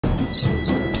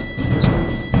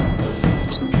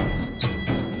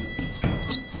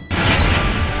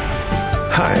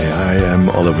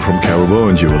Oliver from Caribou,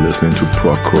 and you are listening to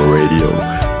ProgCore Radio,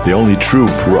 the only true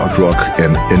prog rock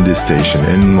and indie station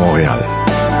in Montreal.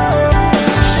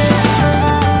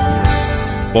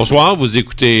 Bonsoir, vous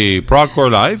écoutez ProgCore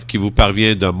Live qui vous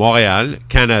parvient de Montréal,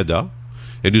 Canada,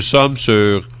 et nous sommes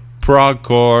sur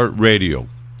ProgCore Radio.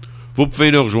 Vous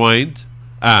pouvez nous rejoindre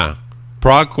à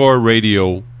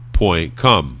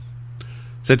progcoreradio.com.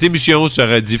 Cette émission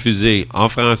sera diffusée en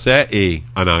français et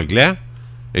en anglais,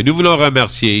 et nous voulons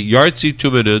remercier Yartzi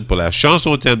Tuominen pour la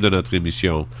chanson thème de notre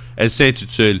émission. Elle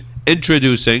s'intitule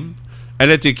Introducing.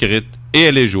 Elle est écrite et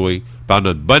elle est jouée par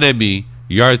notre bon ami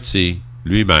Yartzi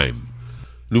lui-même.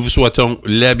 Nous vous souhaitons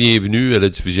la bienvenue à la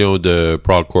diffusion de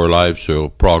ProgCore Live sur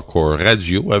ProgCore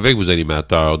Radio avec vos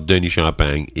animateurs Denis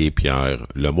Champagne et Pierre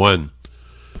Lemoine.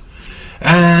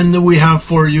 And we have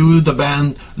for you the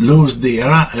band Luz de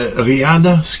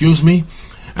Riada,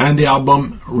 and the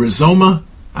album Rizoma,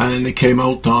 and it came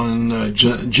out on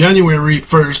January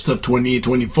 1st of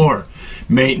 2024.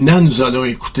 Maintenant, nous allons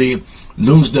écouter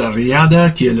Luz de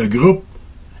Riada, qui est le groupe,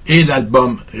 et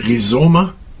l'album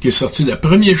Rizoma, qui est sorti le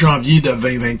 1er janvier de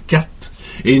 2024,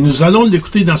 et nous allons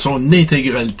l'écouter dans son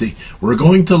intégralité. We're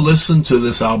going to listen to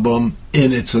this album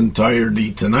in its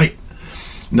entirety tonight.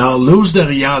 Now, Luz de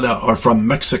Riada are from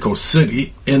Mexico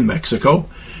City, in Mexico,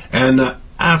 and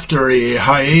after a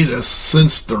hiatus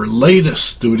since their latest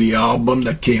studio album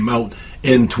that came out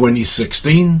in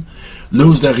 2016,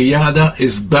 Luz de Riada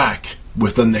is back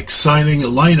with an exciting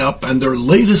lineup, and their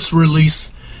latest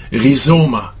release,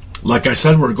 Rizoma. Like I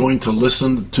said, we're going to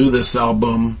listen to this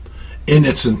album in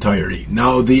its entirety.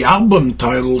 Now, the album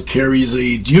title carries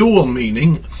a dual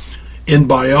meaning. In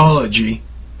biology,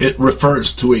 it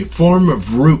refers to a form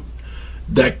of root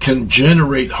that can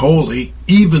generate wholly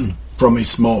even from a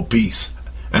small piece.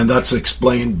 And that's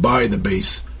explained by the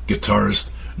bass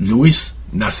guitarist Luis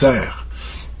Nasser.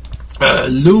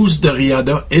 Luz de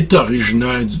Riada est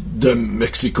originaire de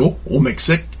Mexico, au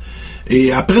Mexique,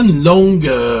 et après une longue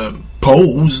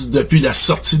pause depuis la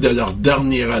sortie de leur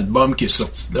dernier album qui est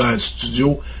sorti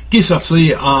studio, qui est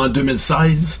sorti en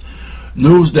 2016,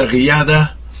 Luz de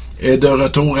Riada est de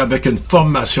retour avec une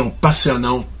formation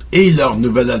passionnante et leur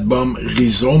nouvel album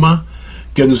Rizoma,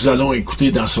 que nous allons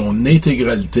écouter dans son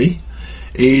intégralité.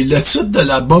 Et le titre de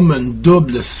l'album a une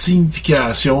double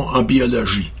signification en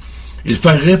biologie. Il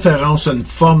fait référence à une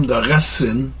forme de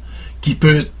racine qui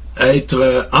peut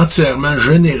être entièrement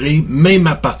générée même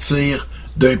à partir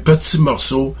d'un petit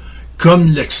morceau, comme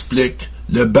l'explique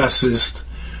le bassiste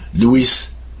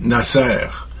Luis Nasser.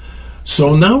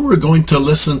 So now we're going to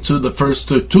listen to the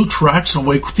first two tracks. On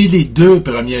va écouter les deux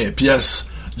premières pièces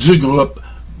du groupe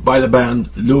by the band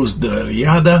Luz de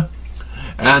Riada.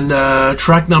 And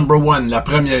track number one, la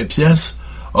première pièce,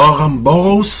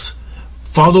 Ouroboros,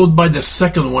 followed by the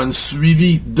second one,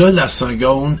 suivi de la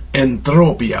seconde,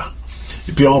 Entropia.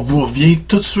 Et puis on vous revient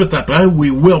tout de suite après.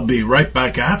 We will be right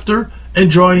back after.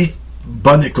 Enjoy,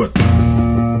 bonne écoute.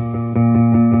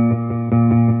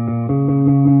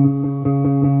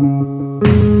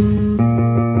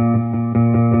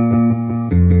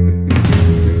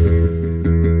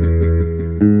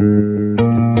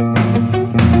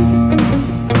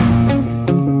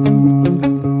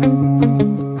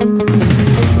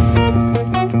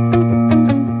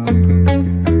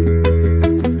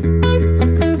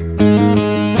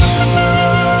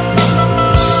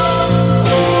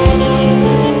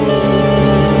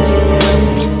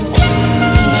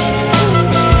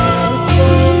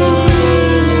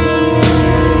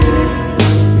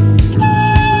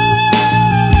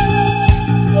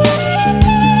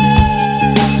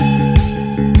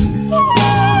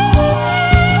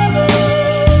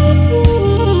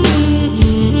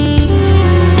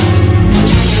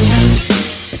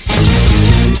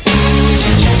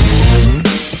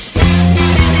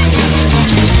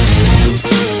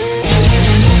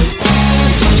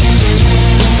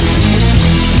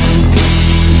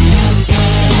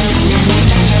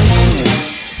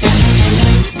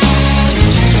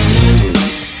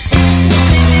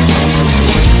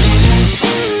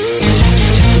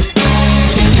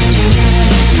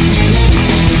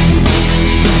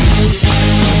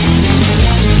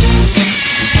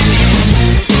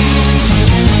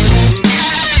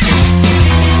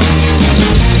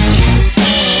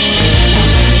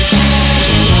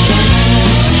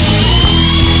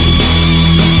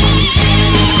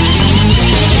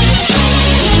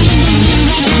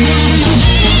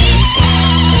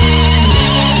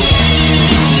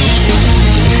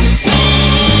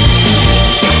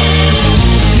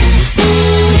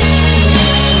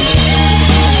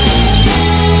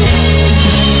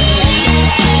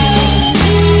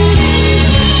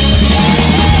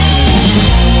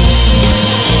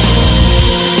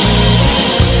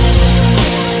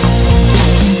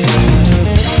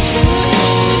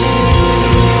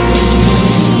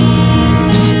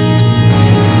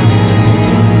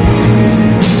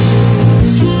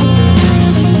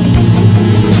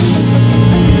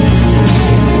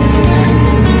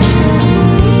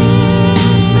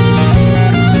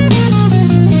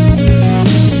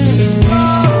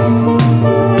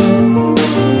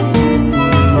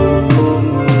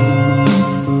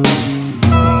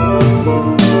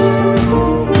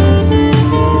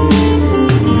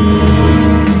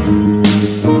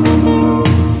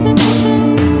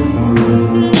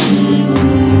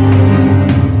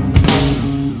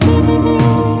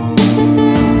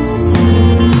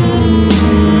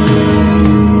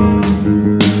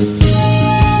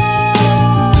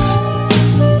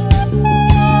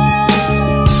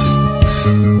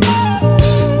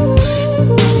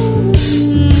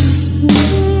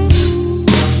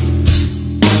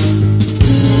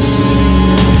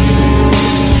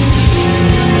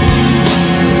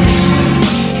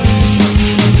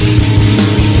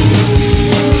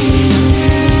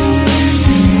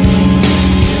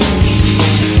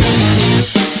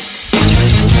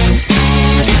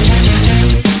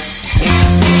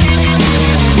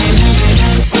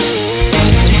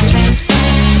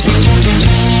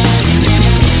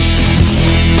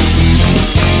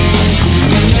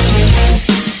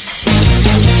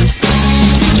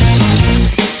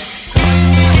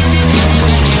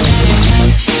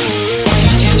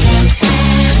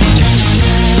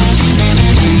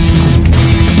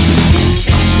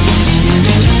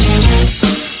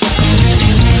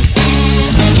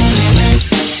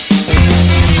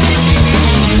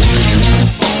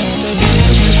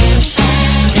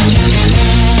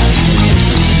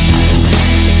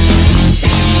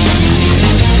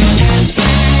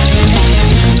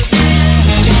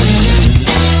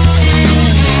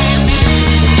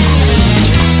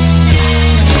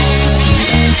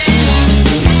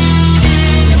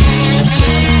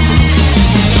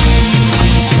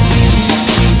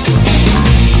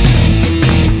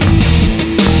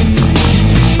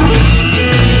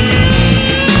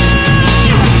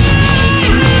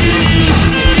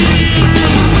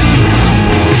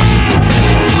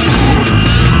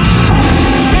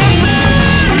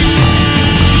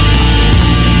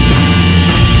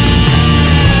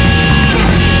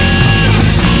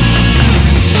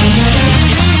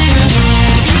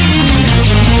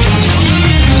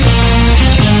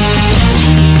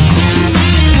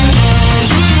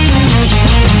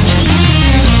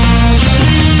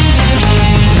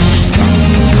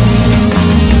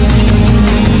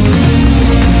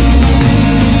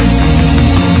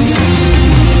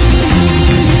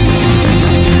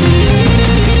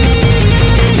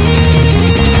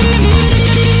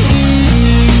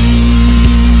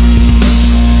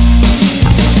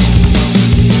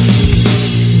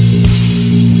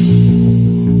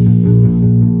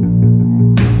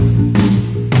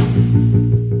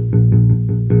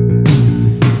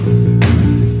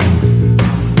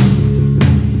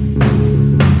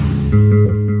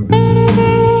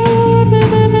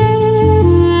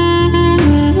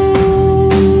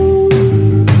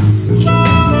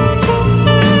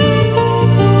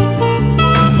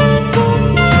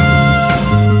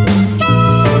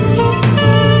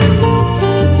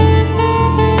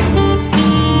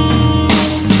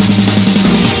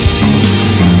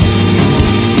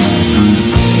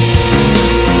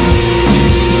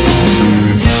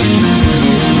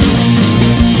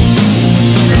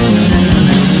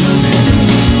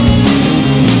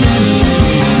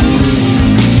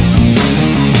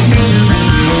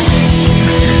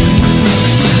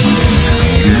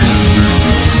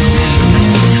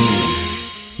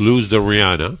 de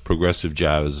Riada, progressive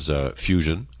jazz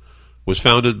fusion, was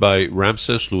founded by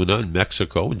Ramses Luna in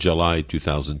Mexico in July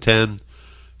 2010.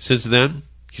 Since then,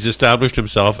 he's established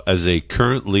himself as a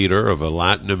current leader of a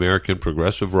Latin American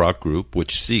progressive rock group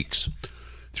which seeks,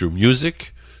 through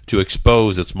music, to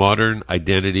expose its modern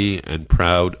identity and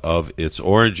proud of its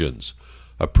origins,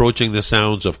 approaching the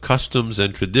sounds of customs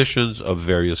and traditions of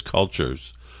various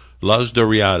cultures. Luz de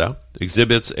Riada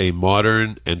exhibits a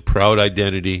modern and proud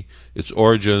identity, its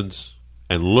origins,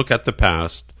 and look at the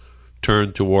past,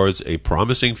 turned towards a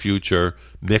promising future,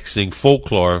 mixing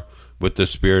folklore with the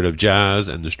spirit of jazz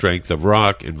and the strength of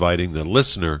rock, inviting the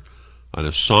listener on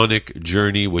a sonic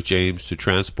journey which aims to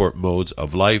transport modes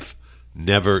of life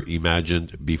never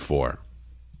imagined before.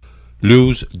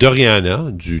 Luz de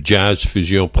Riada, du jazz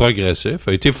fusion progressif,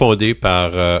 a été fondé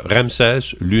par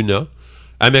Ramses Luna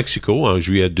à Mexico en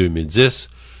juillet 2010,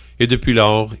 et depuis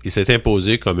lors, il s'est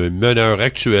imposé comme un meneur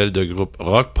actuel de groupe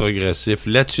rock progressif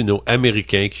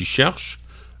latino-américain qui cherche,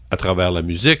 à travers la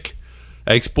musique,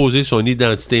 à exposer son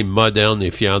identité moderne et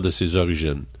fière de ses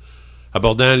origines.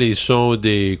 Abordant les sons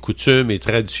des coutumes et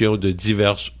traditions de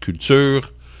diverses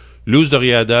cultures, Luz de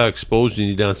Riada expose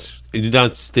une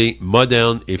identité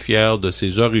moderne et fière de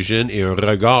ses origines et un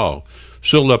regard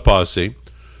sur le passé,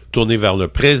 tourné vers le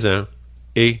présent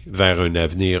et vers un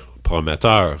avenir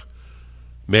prometteur,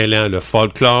 mêlant le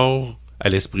folklore à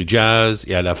l'esprit jazz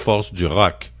et à la force du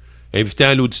rock,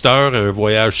 invitant l'auditeur à un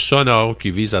voyage sonore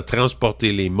qui vise à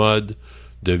transporter les modes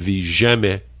de vie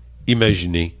jamais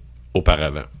imaginés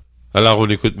auparavant. Alors, on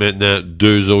écoute maintenant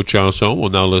deux autres chansons.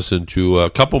 We'll now listen to a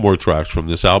couple more tracks from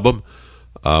this album.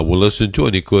 We'll listen to,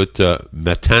 on écoute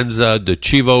Matanza de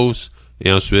Chivos, et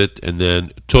ensuite, and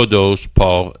then Todos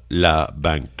por la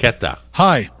Banqueta.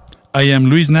 Hi, I am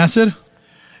Luis Nasser.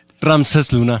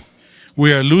 Ramses Luna.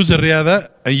 We are Luz de Riada,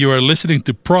 and you are listening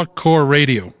to ProgCore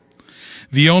Radio,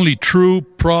 the only true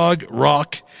prog,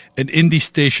 rock, and indie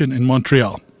station in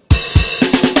Montreal.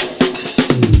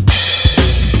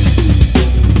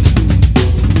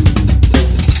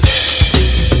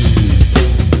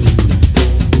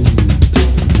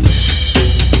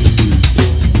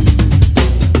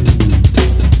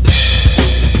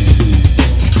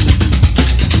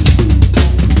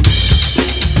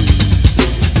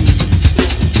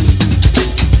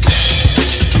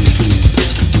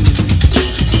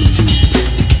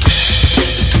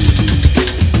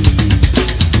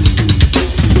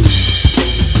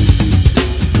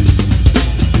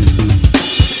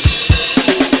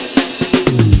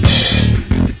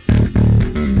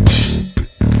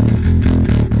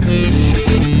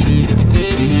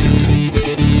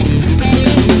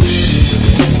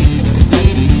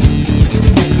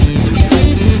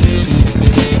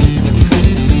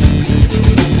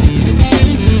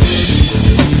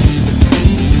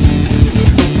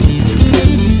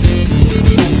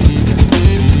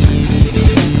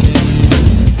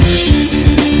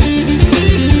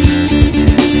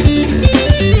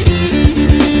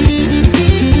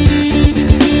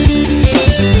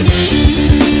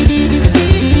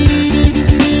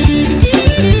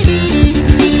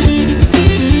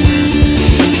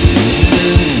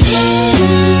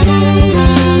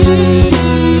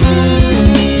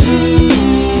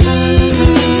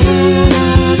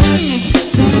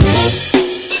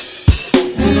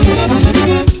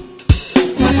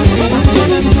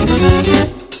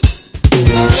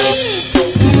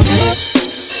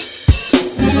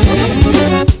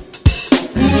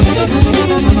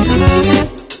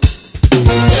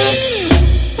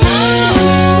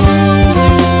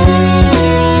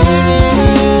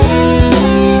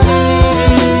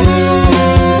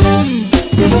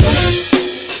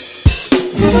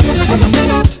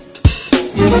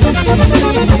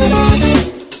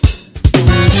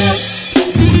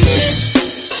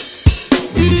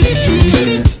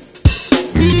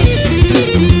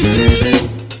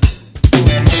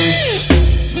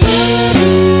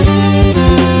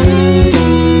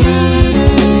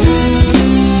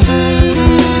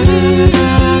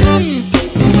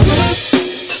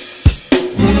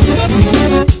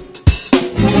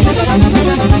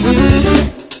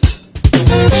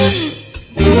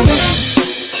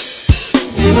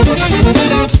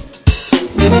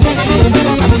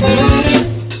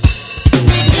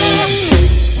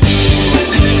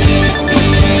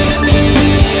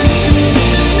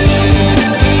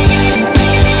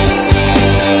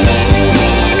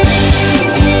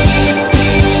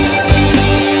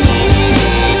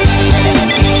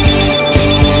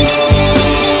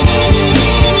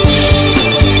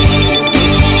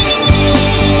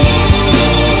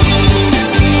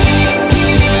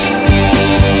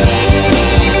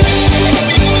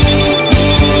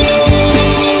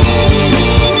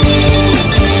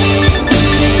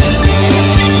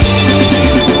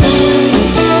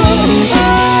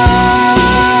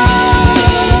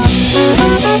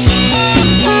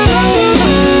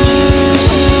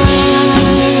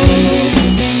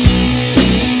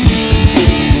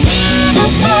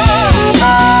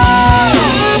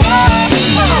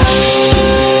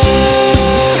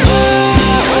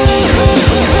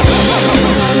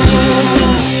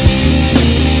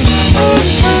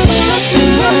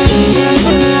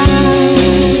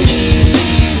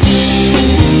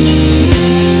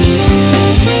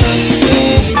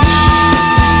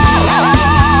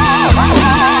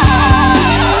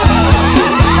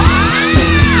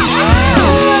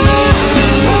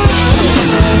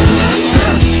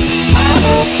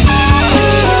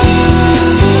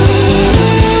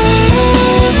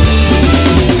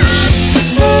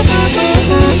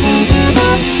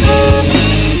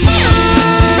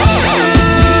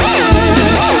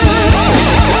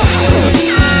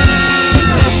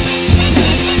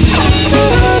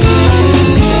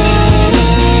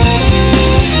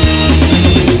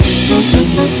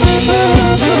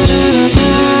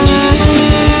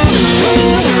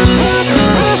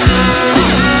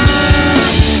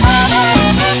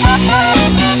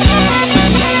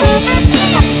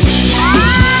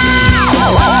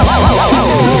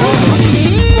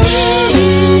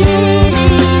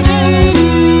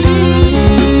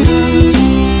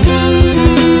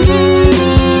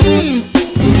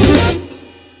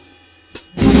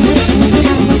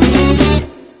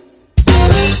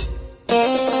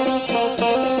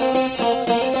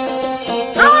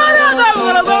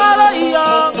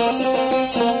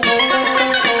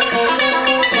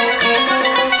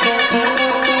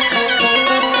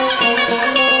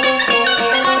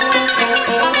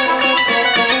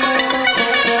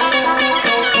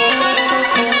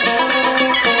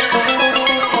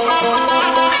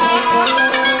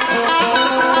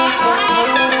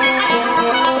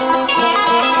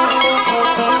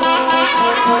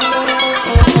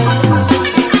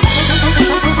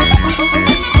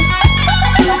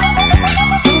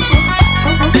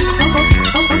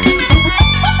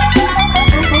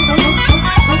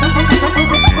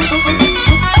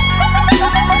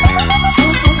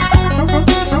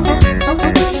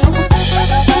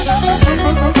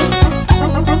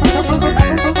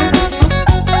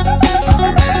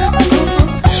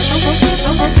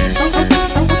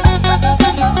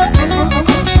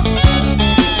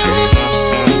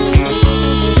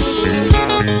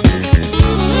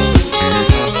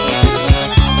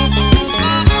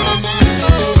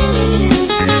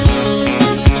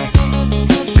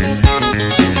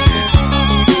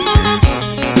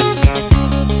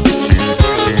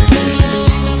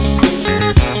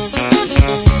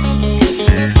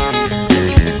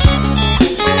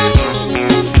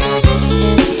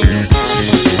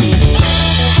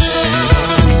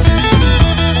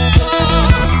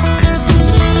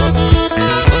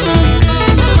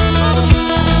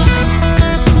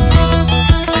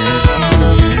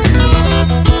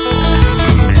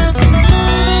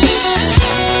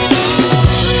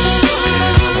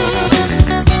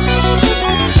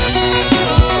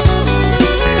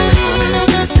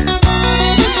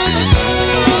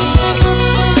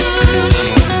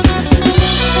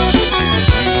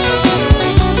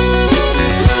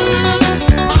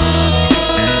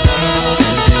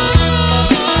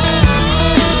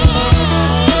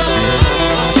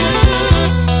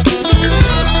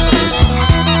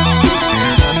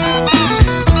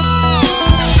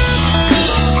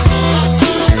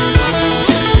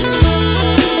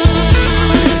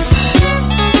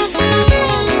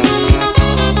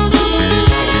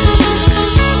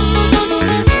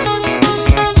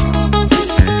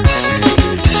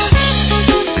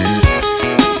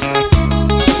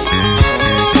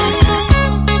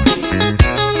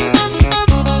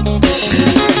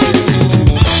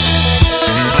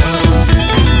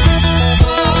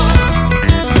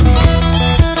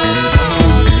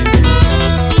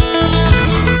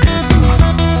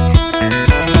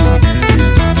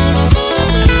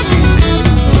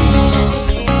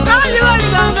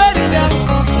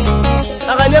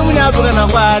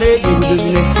 pare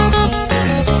yudune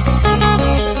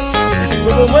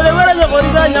Bugo mo le wala nyakori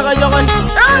ga nyaka nyakon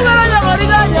wala nyakori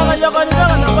ga nyaka nyakon ga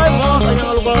na ba mo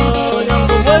nyakol ko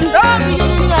nyakol ko nda ki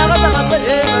nyaka ta ka pe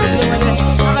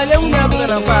ka le unya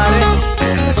bugara pare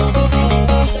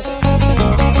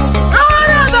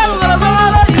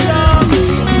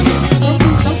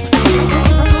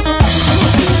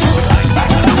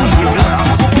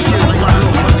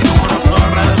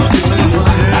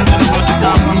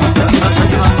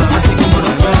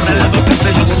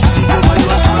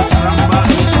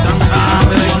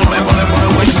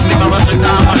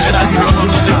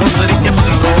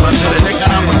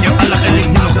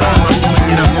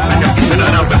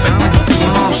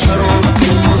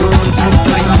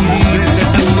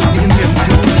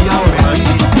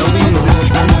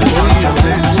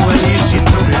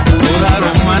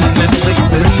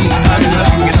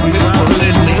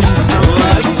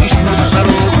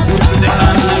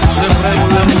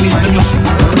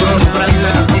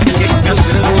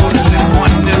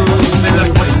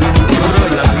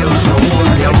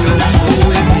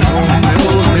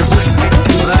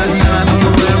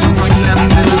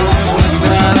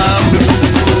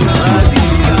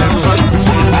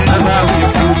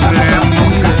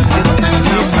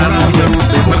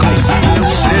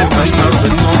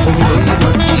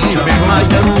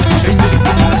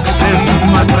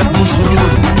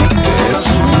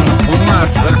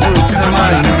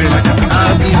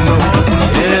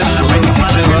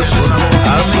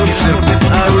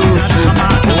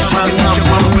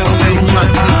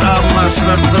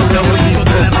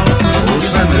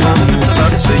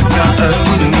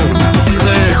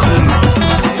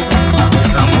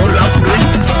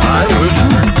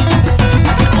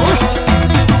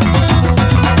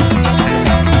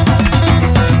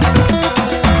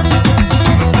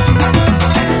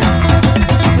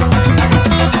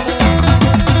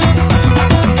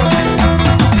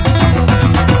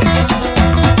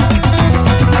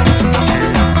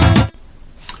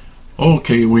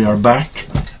Okay, we are back,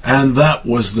 and that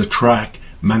was the track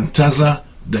Mantaza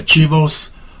de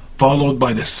Chivos, followed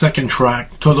by the second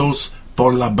track Todos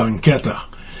por la Banqueta.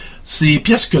 Ces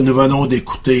pièces que nous venons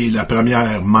d'écouter, la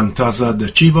première Mantaza de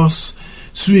Chivos,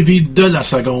 suivie de la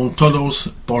seconde Todos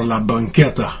por la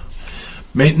Banqueta.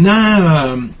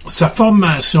 Maintenant, sa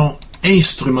formation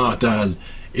instrumentale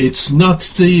est une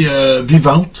entité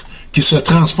vivante qui se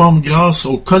transforme grâce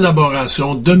aux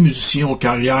collaborations de musiciens aux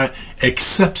carrières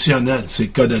exceptionnelles, c'est le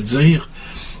cas de dire,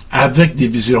 avec des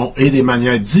visions et des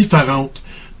manières différentes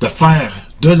de faire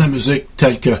de la musique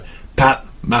telles que Pat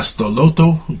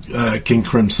Mastelotto, King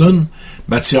Crimson,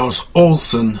 Matthias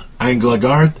Olsson,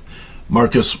 Angleguard,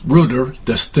 Marcus Ruder,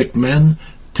 de Stickmen,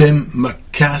 Tim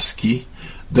McCaskey,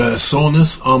 de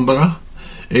Sonus Umbra,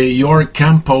 et York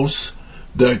Campos,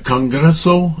 de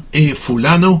Congreso et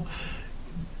Fulano,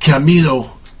 Camilo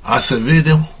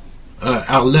Acevedo,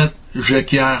 Arlette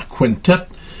Jequière Quintet,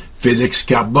 Félix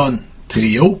Carbone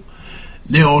Trio,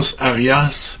 Léos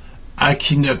Arias,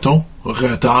 Akineton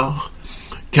Retard,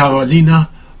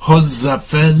 Carolina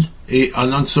Holzapfel et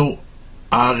Alonso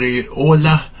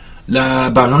Areola, La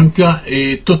Barranca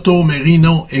et Toto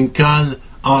Merino Incal,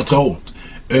 entre autres.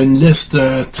 Une liste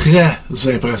très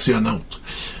impressionnante.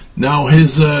 Now,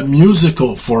 his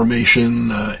musical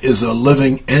formation is a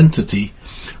living entity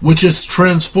which is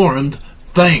transformed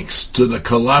thanks to the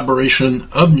collaboration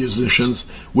of musicians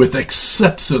with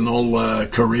exceptional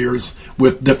careers,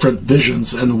 with different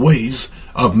visions and ways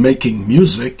of making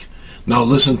music. Now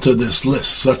listen to this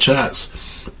list, such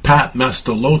as Pat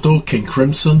Mastelotto, King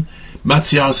Crimson,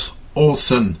 Matthias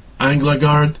Olsson,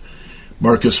 Angleguard,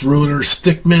 Marcus Ruder,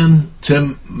 Stickmen,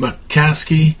 Tim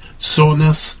McCaskey,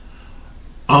 Sonus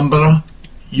Umbra,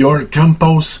 York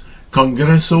Campos,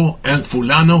 Congreso and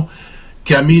Fulano,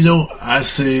 Camilo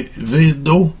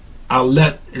Acevedo,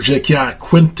 Arlette Jequière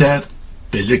Quintet,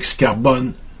 Félix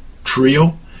Carbone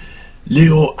Trio,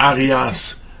 Léo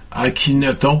Arias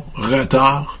Akineton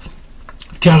Retard,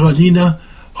 Carolina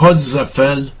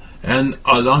Holzapfel and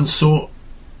Alonso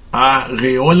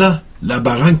Areola, La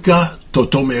Barranca,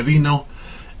 Toto Merino,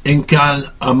 Incal,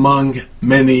 among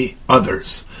many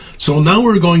others. So now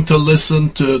we're going to listen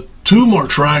to two more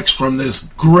tracks from this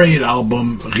great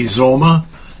album, Rizoma,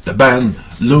 the band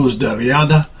Luz de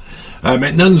Riada.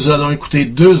 Maintenant, nous allons écouter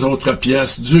deux autres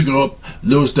pièces du groupe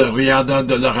Luz de Riada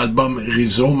de leur album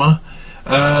Rizoma.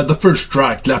 The first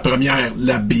track, la première,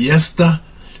 La Biesta,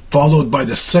 followed by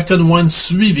the second one,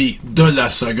 suivi de la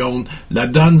seconde, La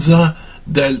Danza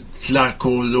del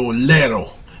Tlacololero.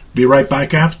 Be right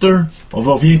back after. On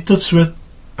va revenir tout de suite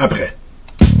après.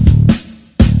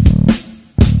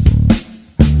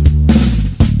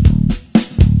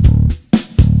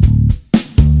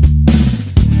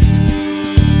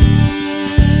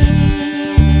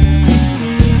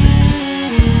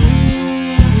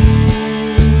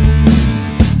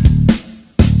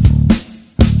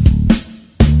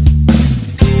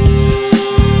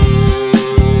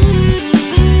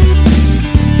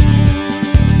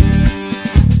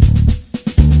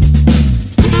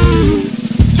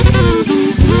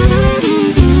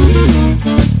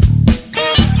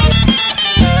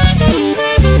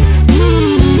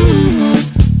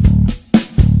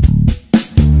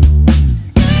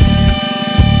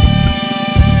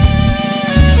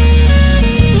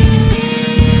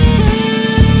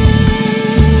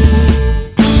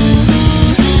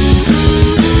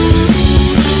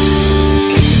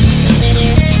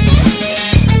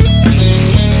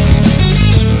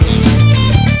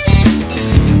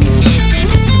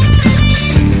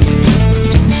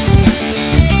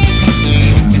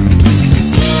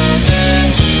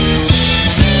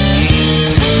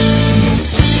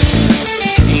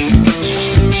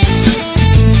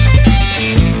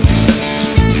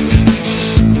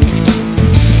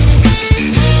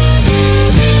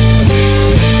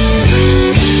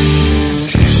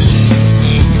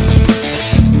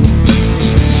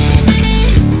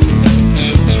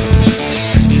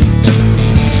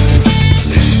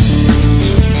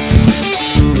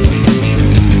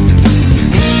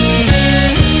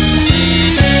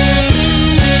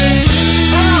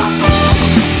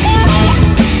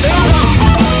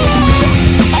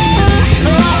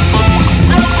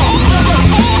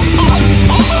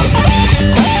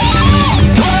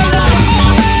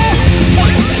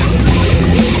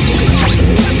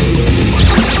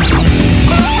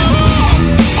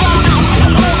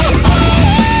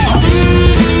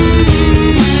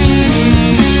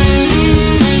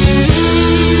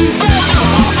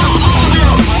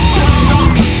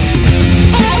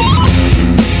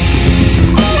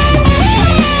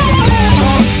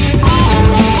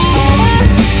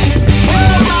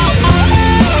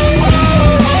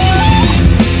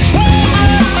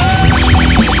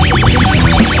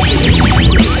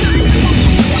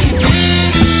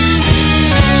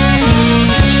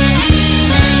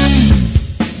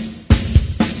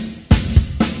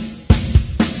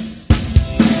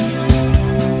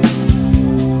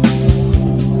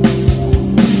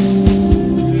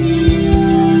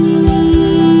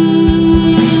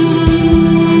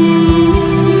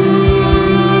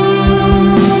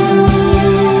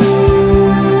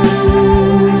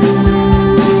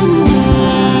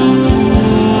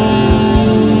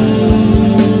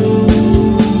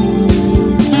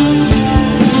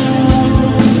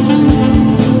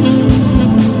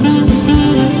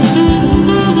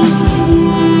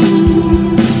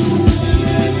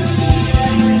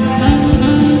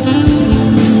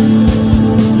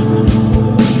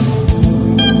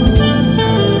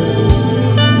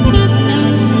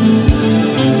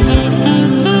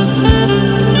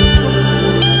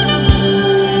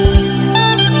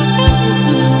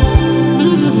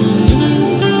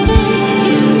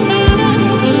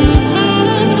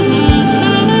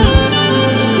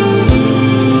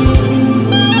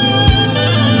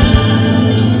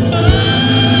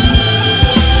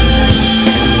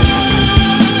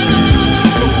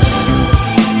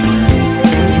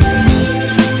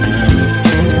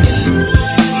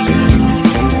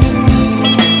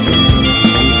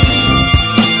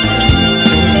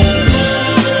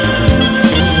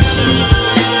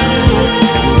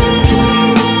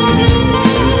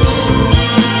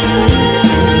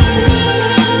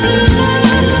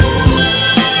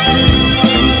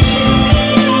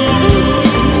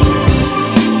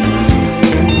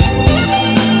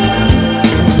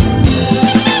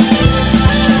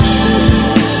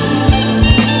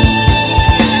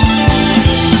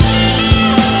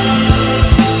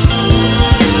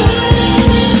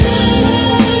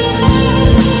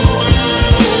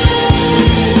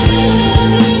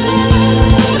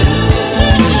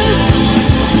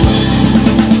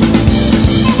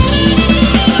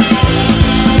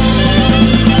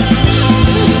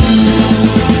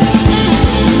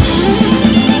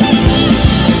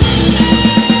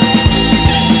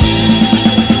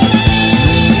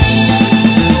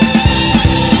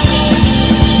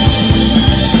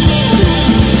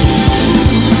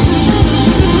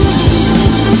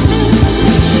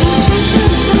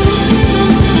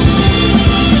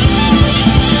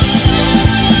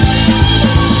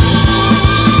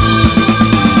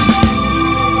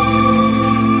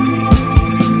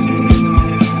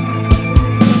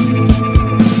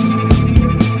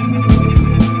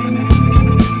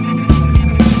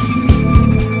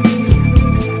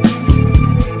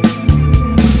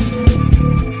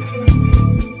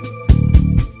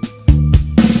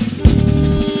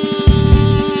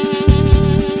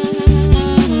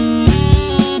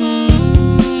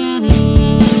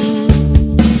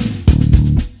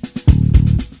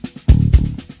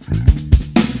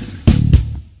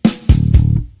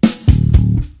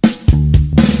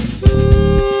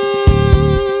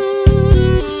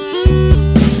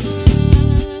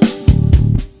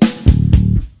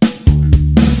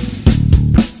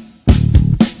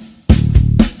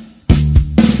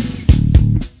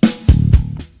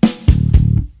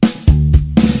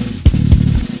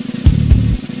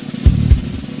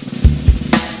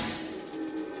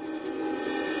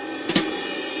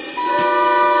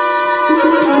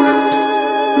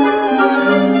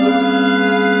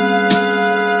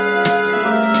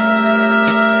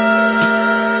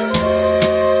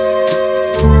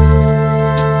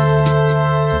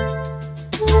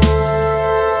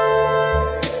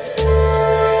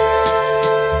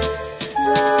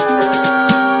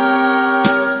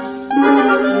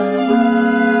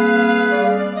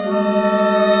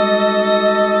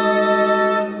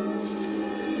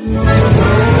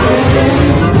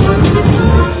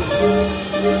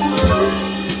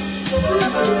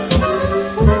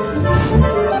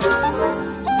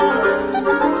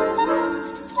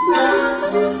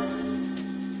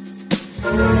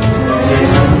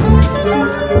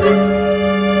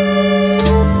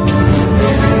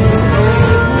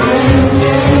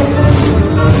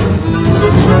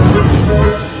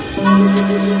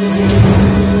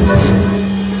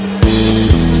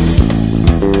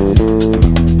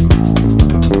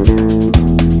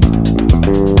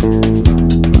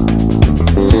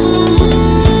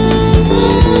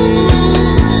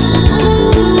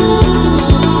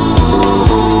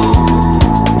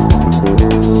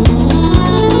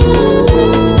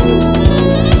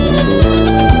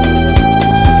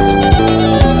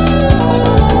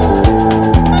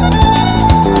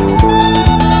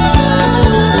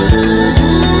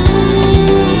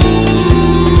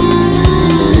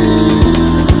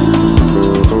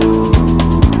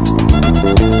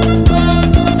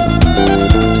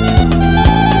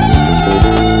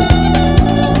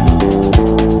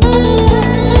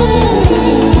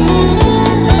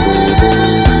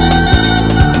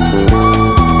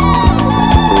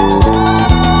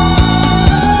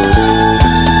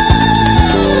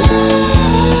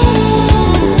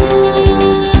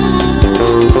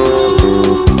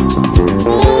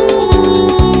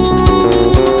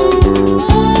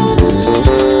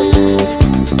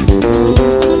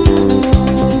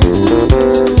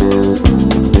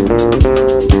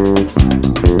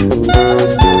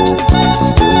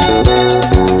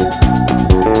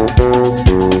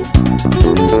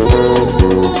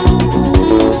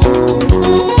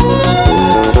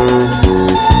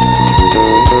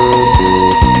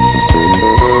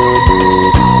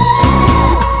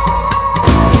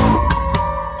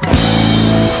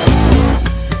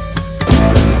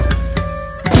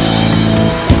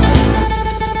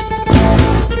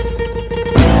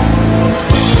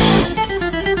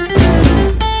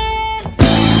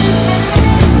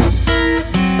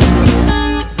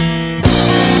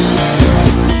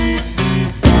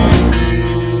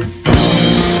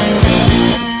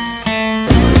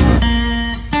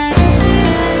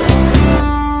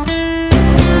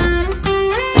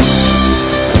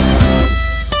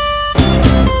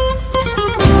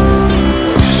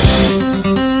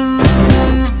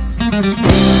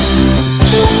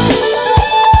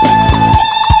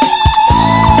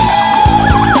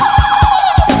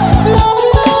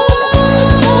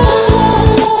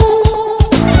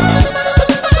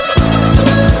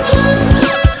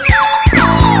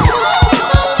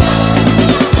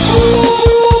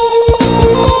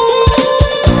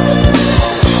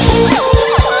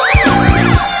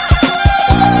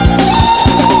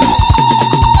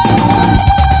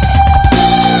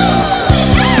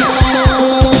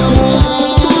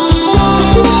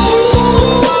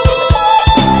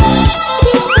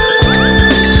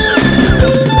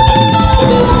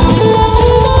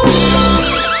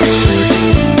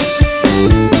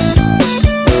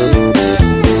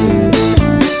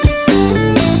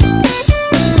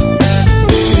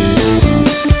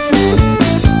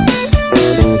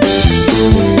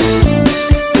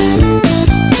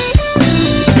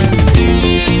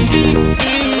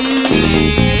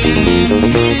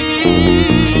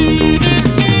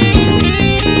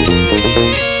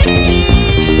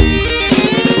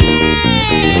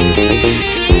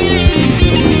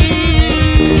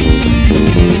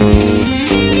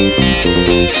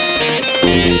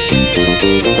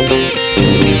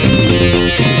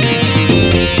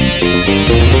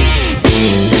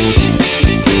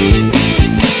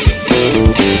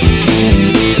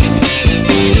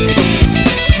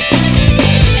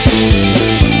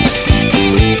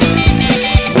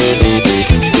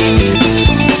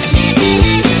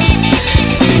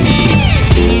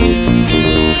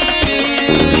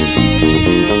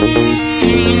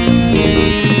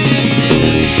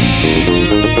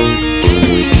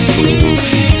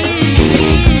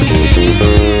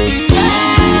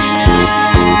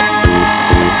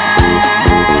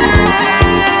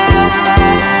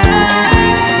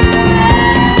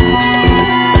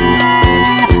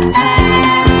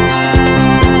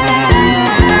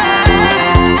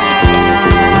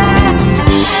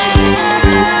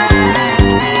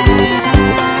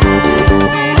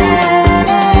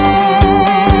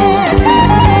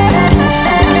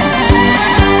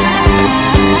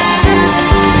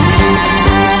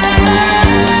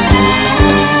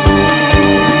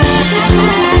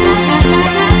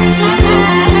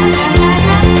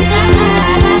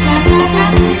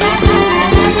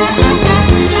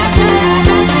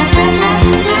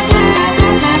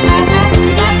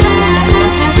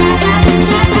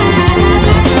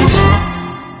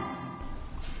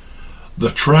 The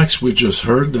tracks we just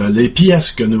heard, les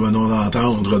pièces que nous venons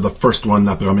d'entendre, the first one,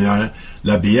 la première,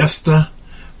 la Biesta,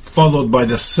 followed by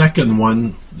the second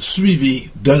one, suivi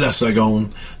de la seconde,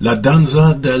 la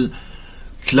Danza del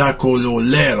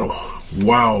Tlacololero.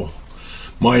 Wow!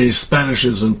 My Spanish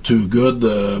isn't too good.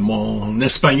 Mon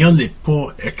espagnol n'est pas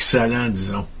excellent,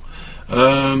 disons.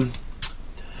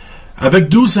 Avec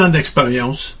 12 ans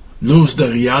d'expérience, Luz de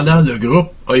Riada, le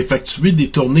groupe a effectué des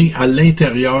tournées à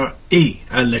l'intérieur et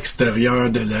à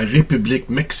l'extérieur de la République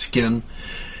mexicaine,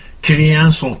 créant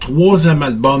son 3e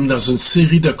album dans une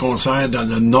série de concerts dans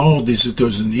le nord des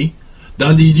États-Unis,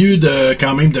 dans les lieux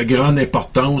quand même de grande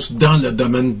importance dans le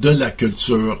domaine de la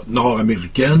culture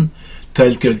nord-américaine,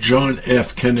 tels que John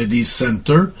F. Kennedy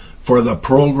Center for the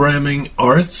Programming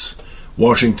Arts,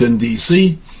 Washington,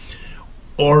 D.C.,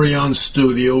 Orion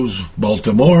Studios,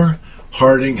 Baltimore,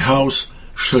 Harding House,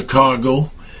 Chicago,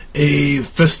 et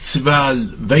Festival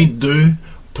 22,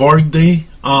 Park Day,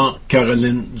 en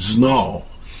Caroline du Nord.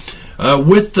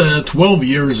 With 12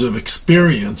 years of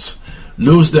experience,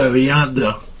 Luz de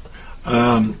Riada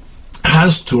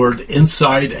has toured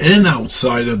inside and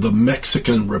outside of the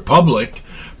Mexican Republic,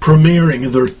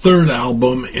 premiering their 3rd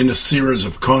album in a series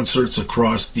of concerts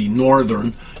across the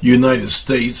northern United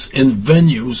States in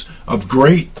venues of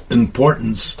great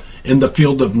importance in the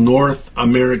field of North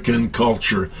American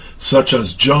culture, such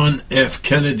as John F.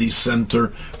 Kennedy Center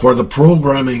for the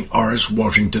Programming Arts,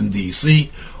 Washington, D.C.,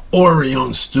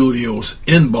 Orion Studios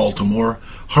in Baltimore,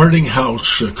 Harding House,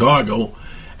 Chicago,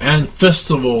 and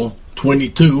Festival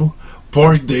 22,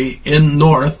 Park Day in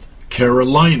North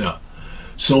Carolina.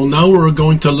 So now we're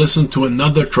going to listen to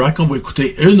another track. On va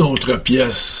écouter une autre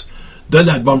pièce de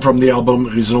l'album from the album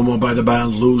Rizoma by the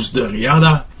band Luz de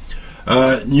Riada,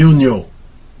 Nuno.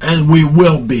 And we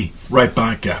will be right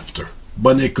back after.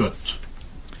 Bonne écoute.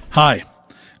 Hi,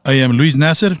 I am Luis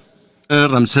Nasser.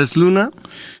 Ramses Luna.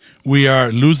 We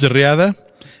are Luz de Riada,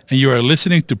 and you are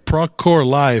listening to ProgCore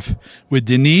Live with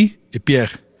Denis et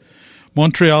Pierre,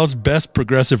 Montreal's best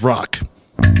progressive rock.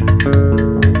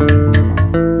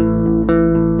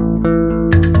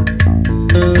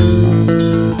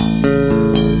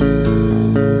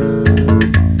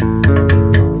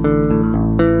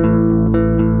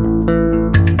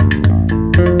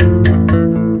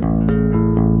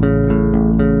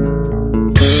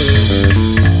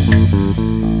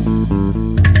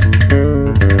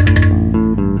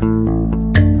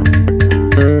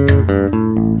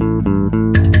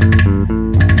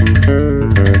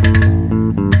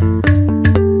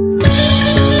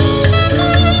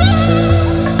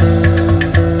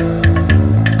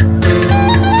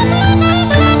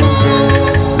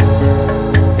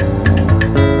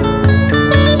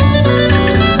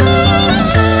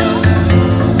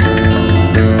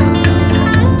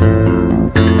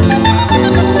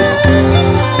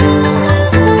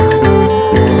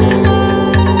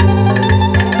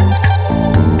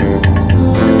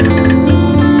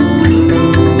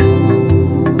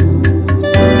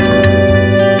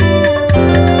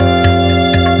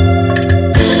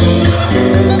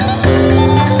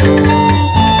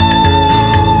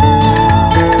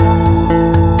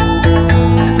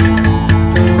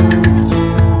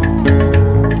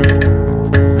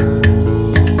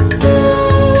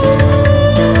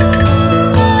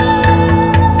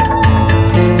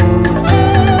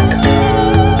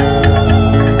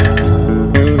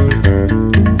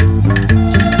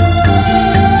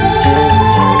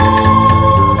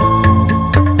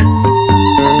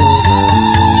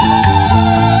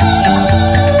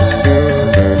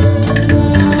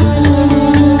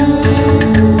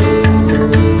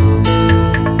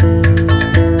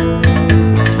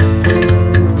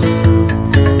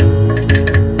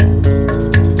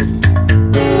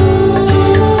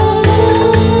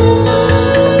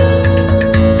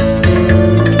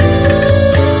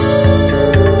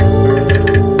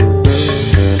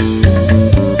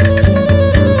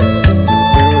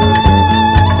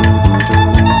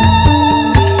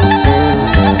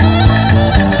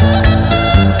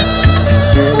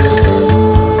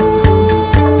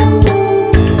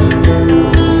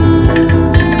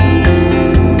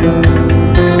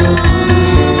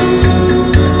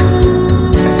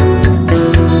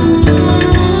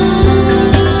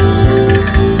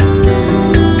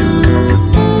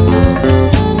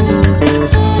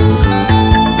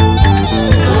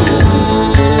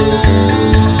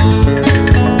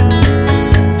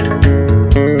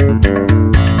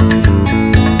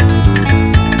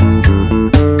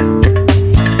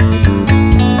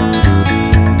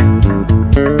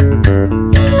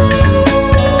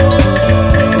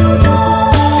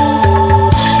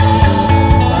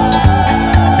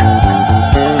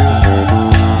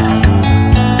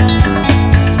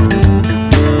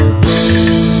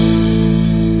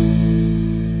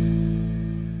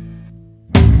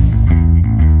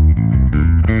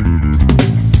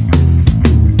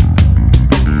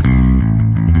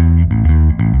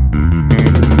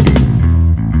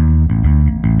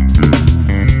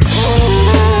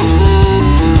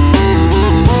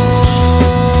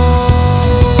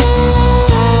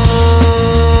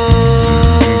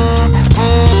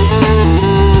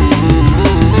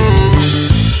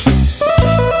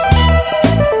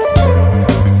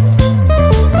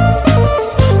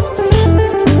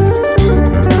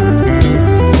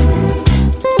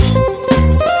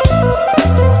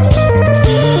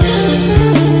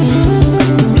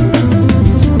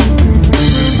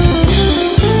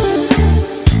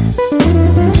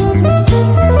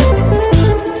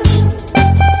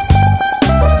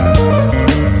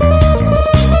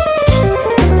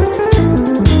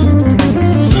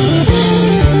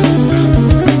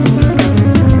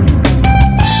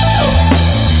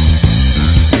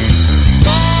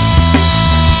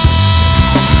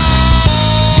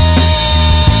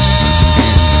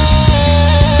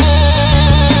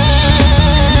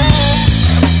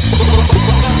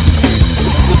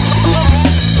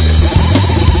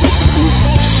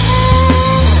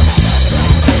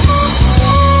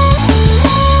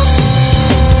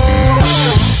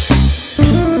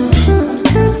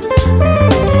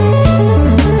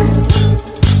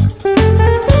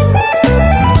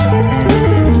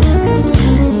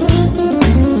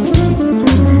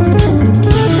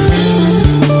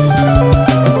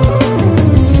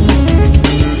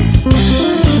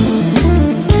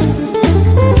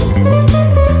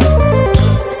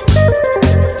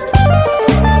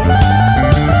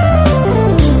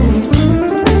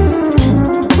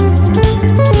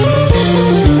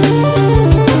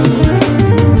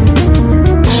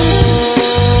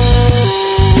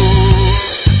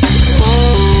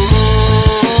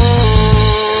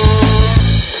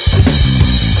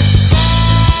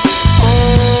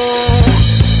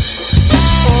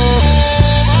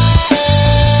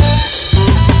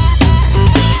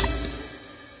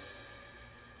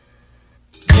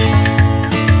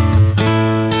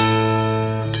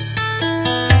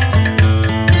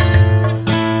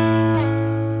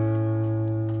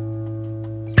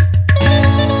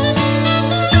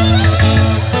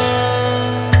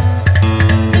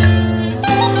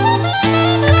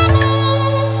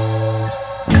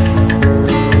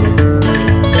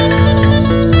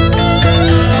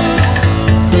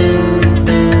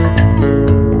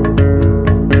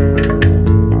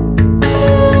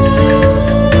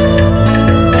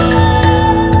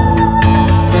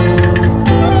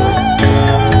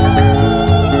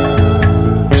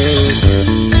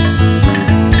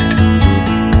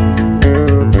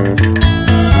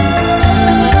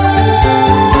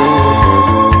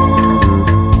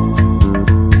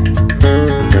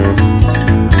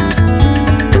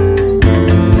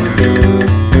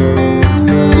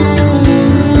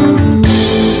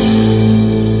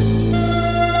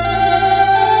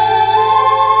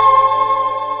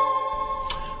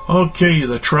 Okay,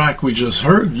 the track we just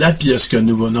heard, la pièce que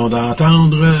nous venons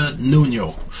d'entendre,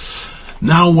 Nuno.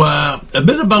 Now, a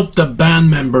bit about the band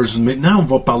members. Maintenant, on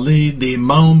va parler des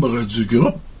membres du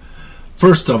groupe.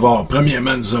 First of all,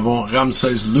 premièrement, nous avons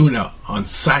Ramses Luna on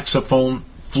saxophone,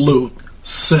 flute,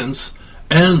 synths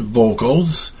and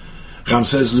vocals.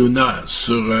 Ramses Luna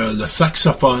sur le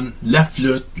saxophone, la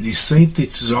flûte, les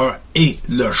synthétiseurs et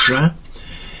le chant.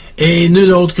 Et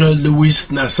nul autre que Louis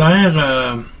Nasser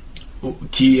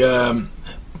qui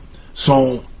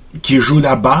joue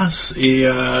la basse. Et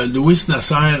Louis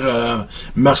Nasser,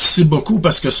 merci beaucoup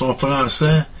parce que son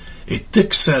français est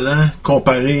excellent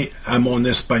comparé à mon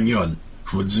espagnol.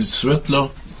 Je vous le dis tout de suite, là.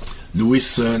 Louis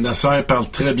Nasser parle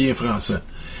très bien français.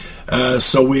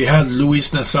 So we had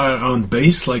Louis Nasser on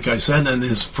bass, like I said, and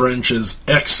his French is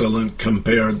excellent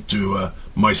compared to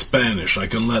my Spanish.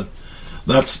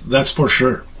 That's for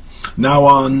sure. Now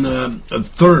on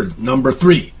number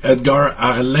 3, Edgar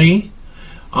Arlin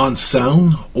on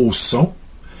sound, au son.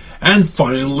 And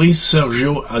finally,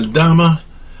 Sergio Aldama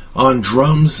on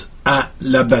drums à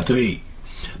la batterie.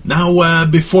 Now,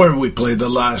 before we play the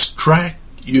last track,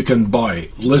 you can buy,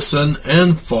 listen,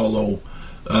 and follow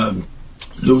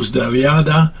Luz de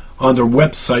Riada on their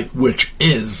website, which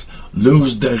is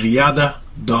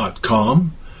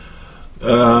luzderiada.com,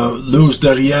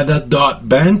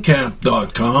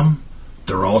 luzderiada.bandcamp.com.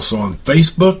 They're also on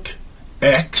Facebook,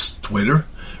 X, Twitter,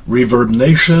 Reverb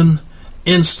Nation,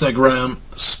 Instagram,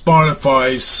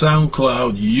 Spotify,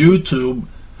 SoundCloud, YouTube,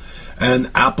 and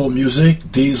Apple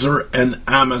Music, Deezer, and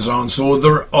Amazon. So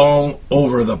they're all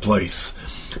over the place.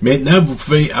 Maintenant, vous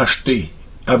pouvez acheter.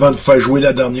 Avant de faire jouer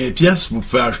la dernière pièce, vous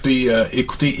pouvez acheter,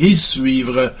 écouter et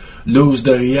suivre Luz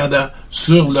de Riada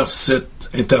sur leur site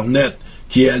internet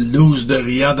qui est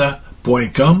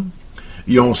luzderiada.com.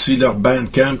 Ils ont aussi leur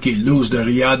Bandcamp qui est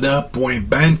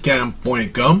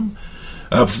luzderiada.bandcamp.com.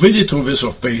 Vous pouvez les trouver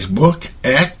sur Facebook,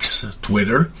 X,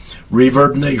 Twitter,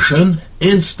 Reverb Nation,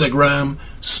 Instagram,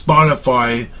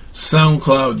 Spotify,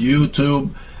 SoundCloud, YouTube,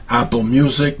 Apple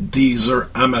Music, Deezer,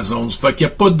 Amazon. Ça fait qu'il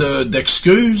n'y a pas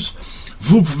d'excuses.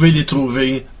 Vous pouvez les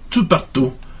trouver tout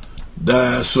partout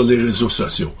sur les réseaux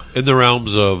sociaux. In the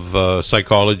realms of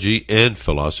psychology and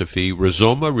philosophy,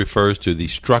 Rizoma refers to the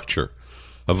structure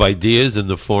of ideas in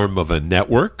the form of a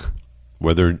network,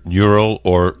 whether neural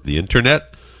or the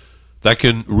internet, that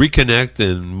can reconnect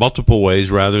in multiple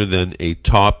ways rather than a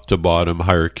top-to-bottom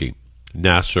hierarchy.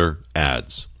 Nasser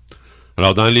adds.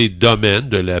 Alors, dans les domaines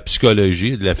de la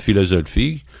psychologie et de la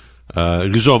philosophie,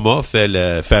 Rizoma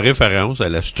fait référence à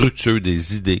la structure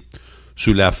des idées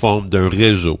sous la forme d'un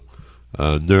réseau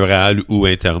neural ou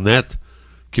Internet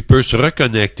qui peut se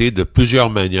reconnecter de plusieurs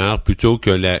manières plutôt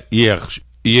que la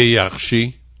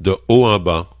hiérarchie de haut en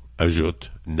bas,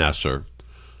 ajoute Nasser.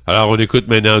 Alors, on écoute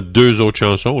maintenant 2 autres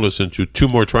chansons. Listen to 2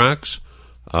 more tracks.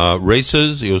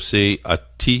 Races et aussi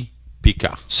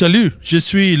Atypica. Salut, je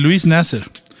suis Louis Nasser.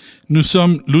 Nous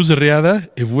sommes Luz de Riada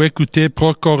et vous écoutez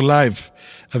ProgCore Live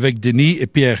avec Denis et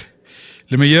Pierre,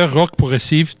 le meilleur rock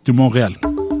progressif de Montréal.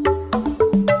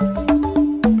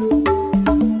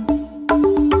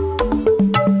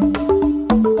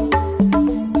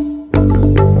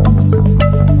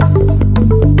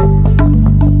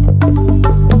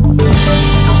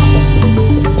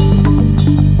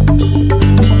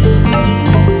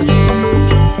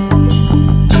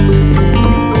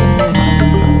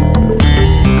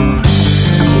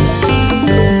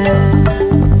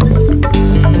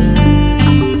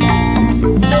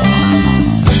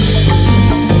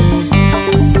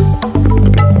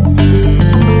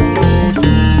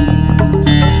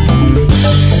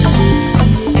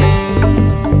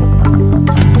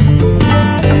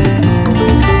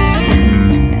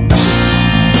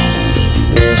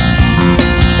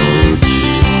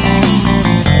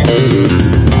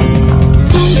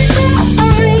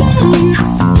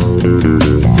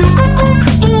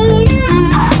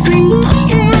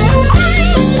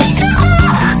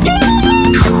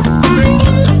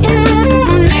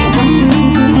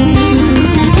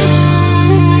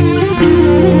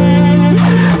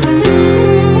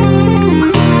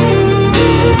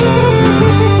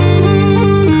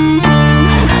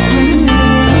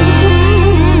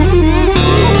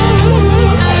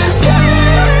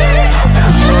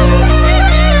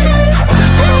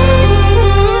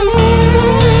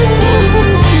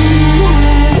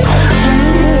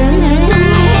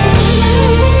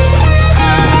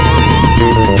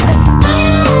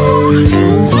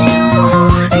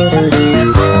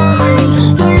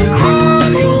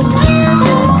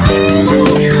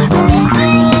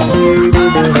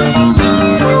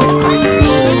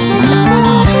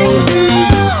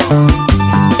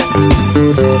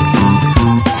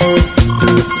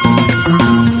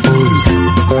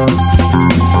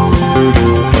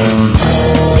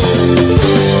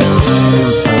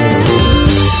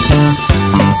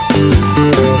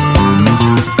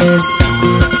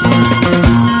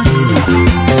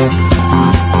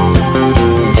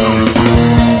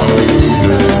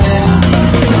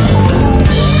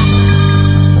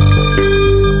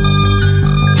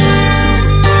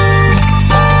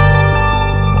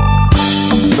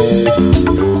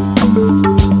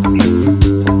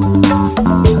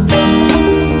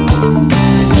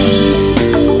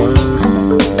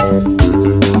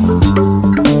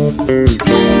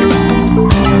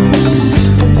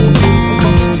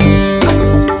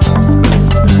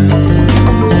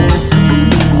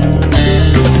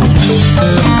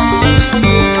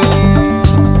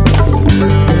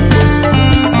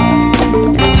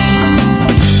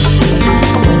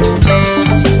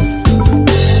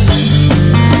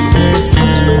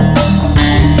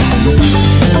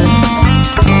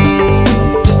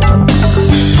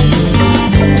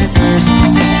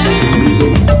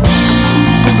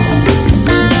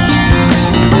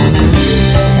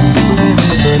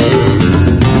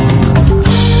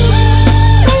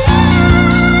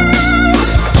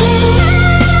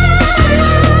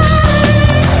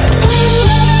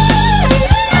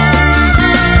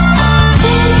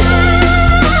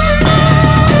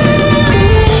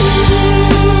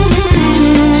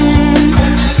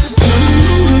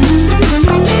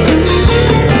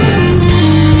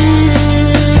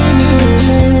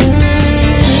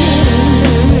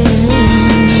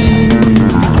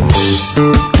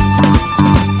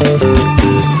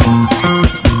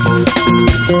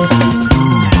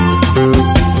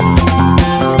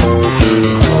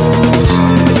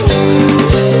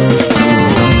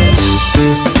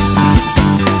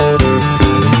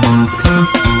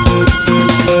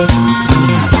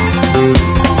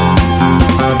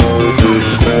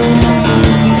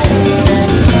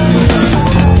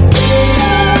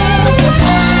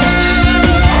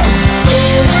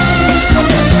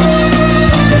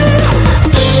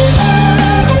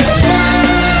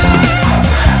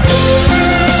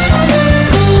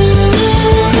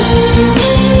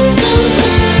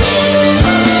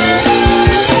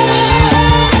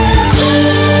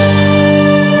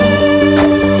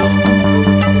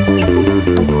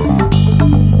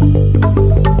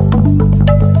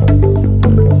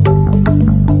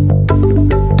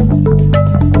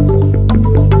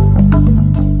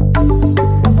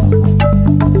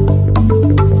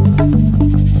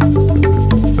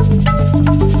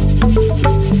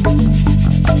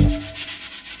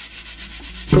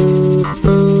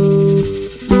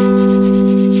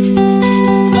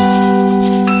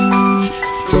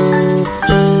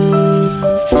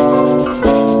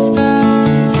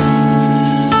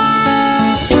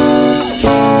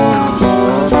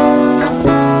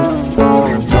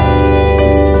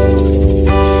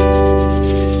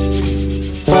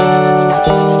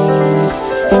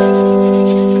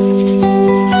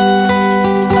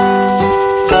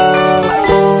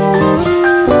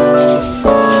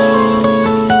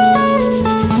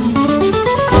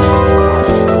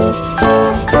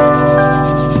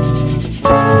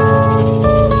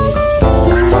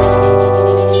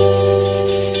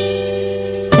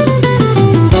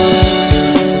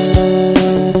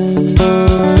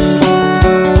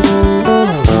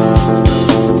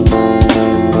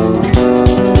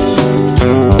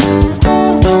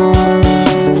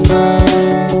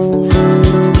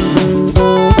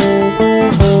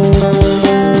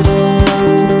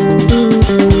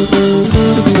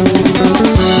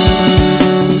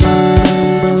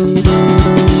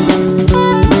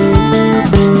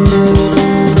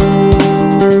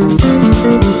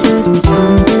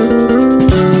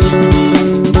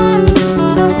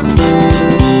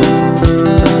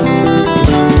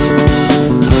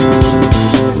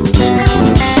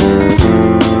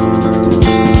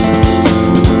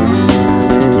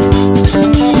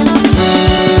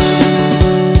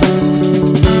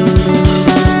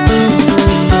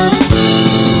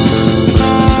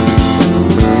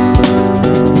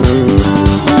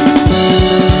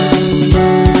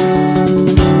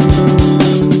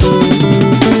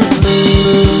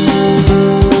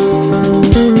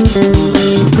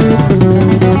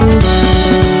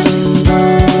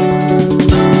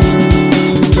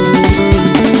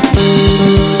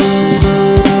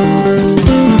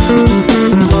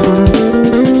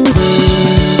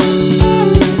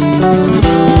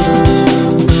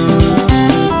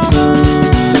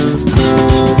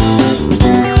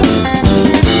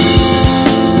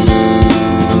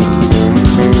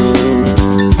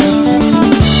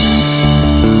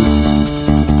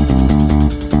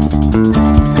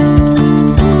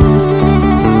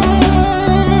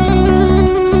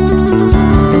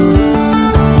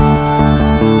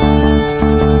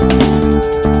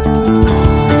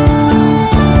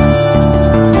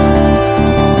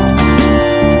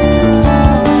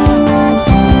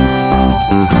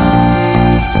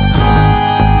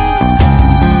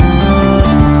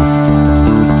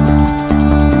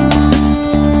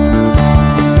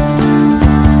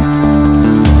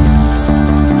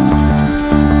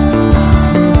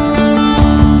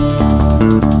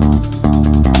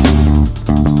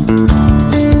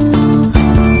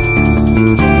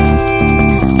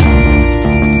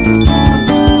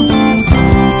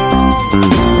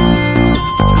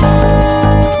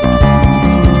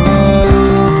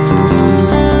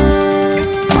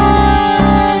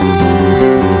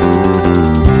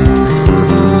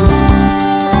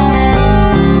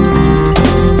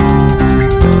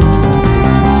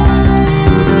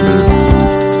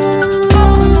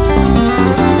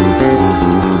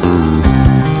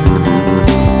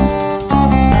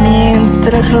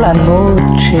 vez la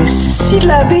noche, si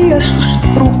la veía sus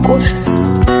trucos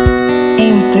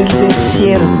entre el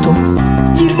desierto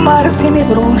y el mar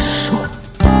tenebroso,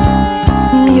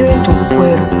 miré tu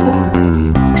cuerpo,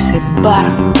 ese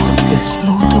barco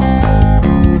desnudo,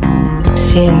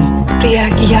 siempre a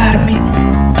guiarme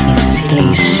en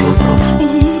silencio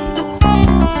profundo,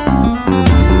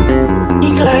 y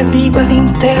la viva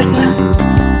linterna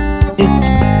de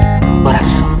tu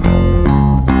corazón.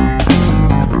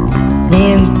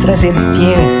 Mientras el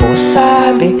tiempo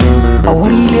sabe a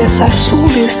orillas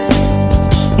azules,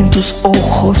 en tus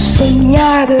ojos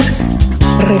soñados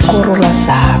recorro las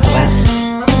aguas,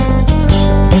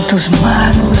 en tus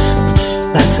manos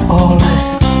las olas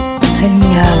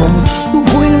señalan su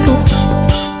vuelo,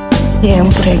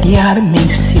 siempre guiarme en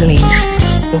silencio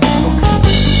profundo.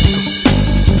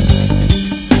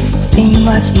 En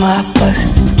más mapas,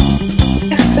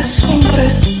 esas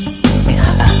sombras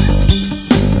lejanas.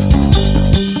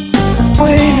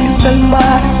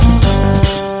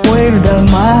 Vuelve al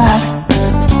mar,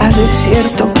 al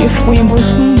desierto que fuimos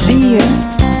un día,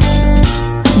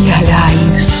 y allá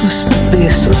en sus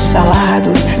besos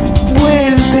salados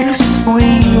vuelve el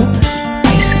sueño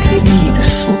a escribir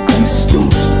su canción.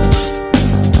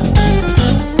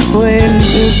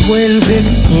 Vuelve el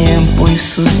tiempo en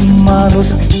sus manos,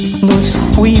 nos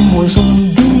fuimos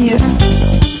un día,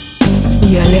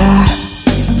 y allá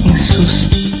en sus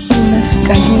penas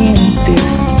calientes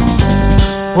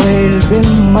vuelve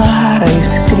el mar a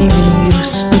escribir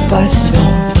su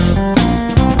pasión.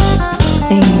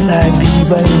 En la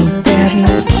viva linterna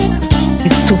de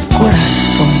tu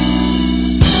corazón,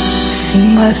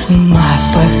 sin más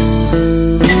mapas,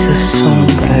 esas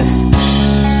sombras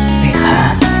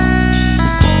lejanas.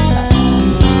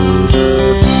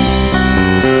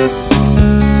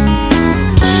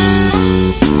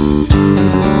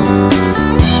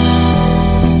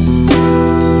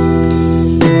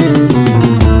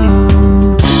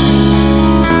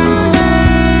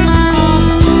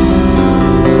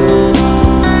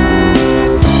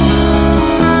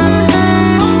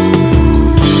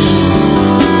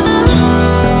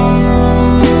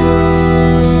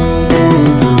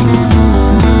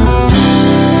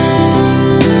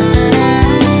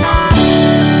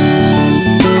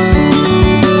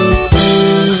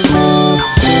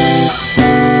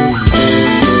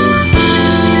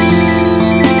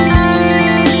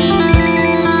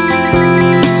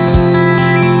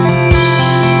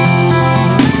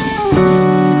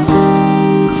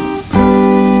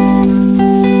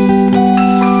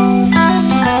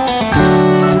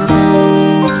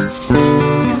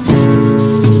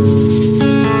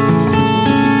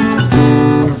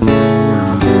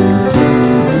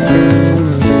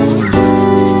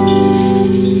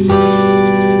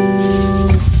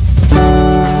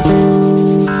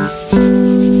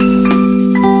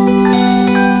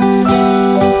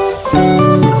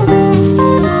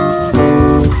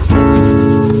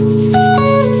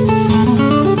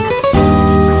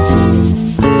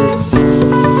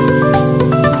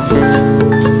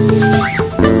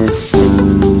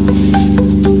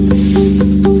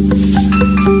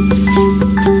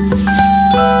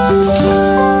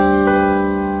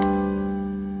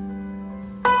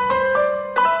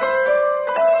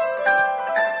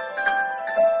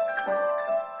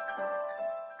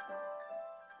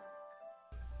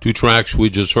 Two tracks we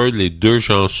just heard, les deux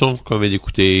chansons qu'on vient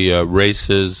d'écouter,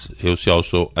 Races et aussi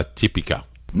also Atypica.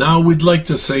 Now we'd like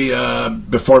to say,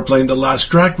 before playing the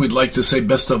last track, we'd like to say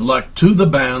best of luck to the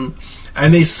band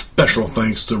and a special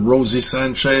thanks to Rosie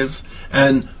Sanchez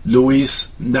and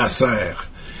Luis Nasser.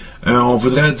 On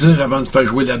voudrait dire, avant de faire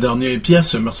jouer la dernière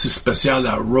pièce, un merci spécial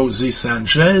à Rosie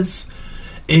Sanchez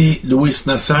et Luis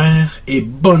Nasser, et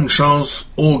bonne chance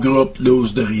au groupe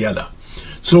Luz de Riada.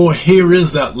 So here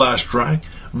is that last track.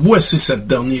 Voici cette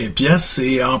dernière pièce,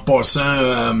 et en passant,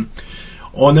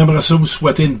 on aimerait ça vous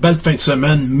souhaiter une belle fin de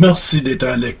semaine. Merci d'être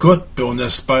à l'écoute, puis on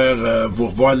espère vous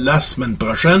revoir la semaine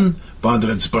prochaine,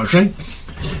 vendredi prochain.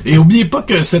 Et n'oubliez pas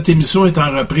que cette émission est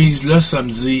en reprise le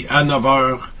samedi à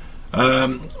 9h.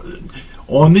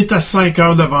 On est à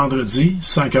 5h de vendredi,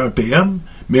 5h PM,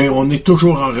 mais on est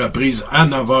toujours en reprise à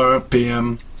 9h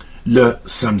PM le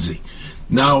samedi.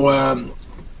 Now,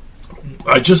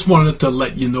 I just wanted to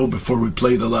let you know before we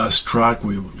play the last track,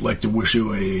 we would like to wish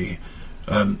you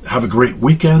have a great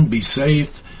weekend, be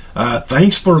safe.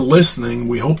 Thanks for listening.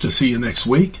 We hope to see you next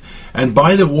week. And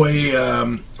by the way,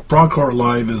 ProgCore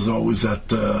Live is always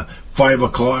at 5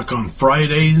 o'clock on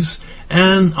Fridays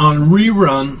and on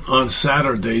rerun on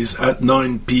Saturdays at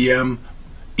 9 p.m.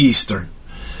 Eastern.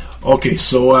 Okay,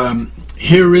 so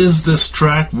here is this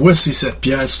track. Voici cette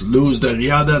pièce, Luz de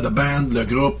Riada, the band, le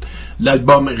groupe,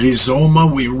 l'album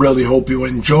Rizoma. We really hope you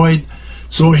enjoyed.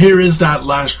 So here is that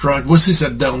last track. Voici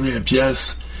cette dernière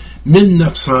pièce,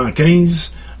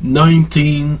 1915,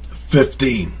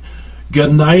 1915.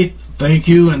 Good night, thank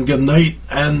you, and good night,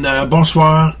 and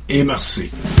bonsoir et merci.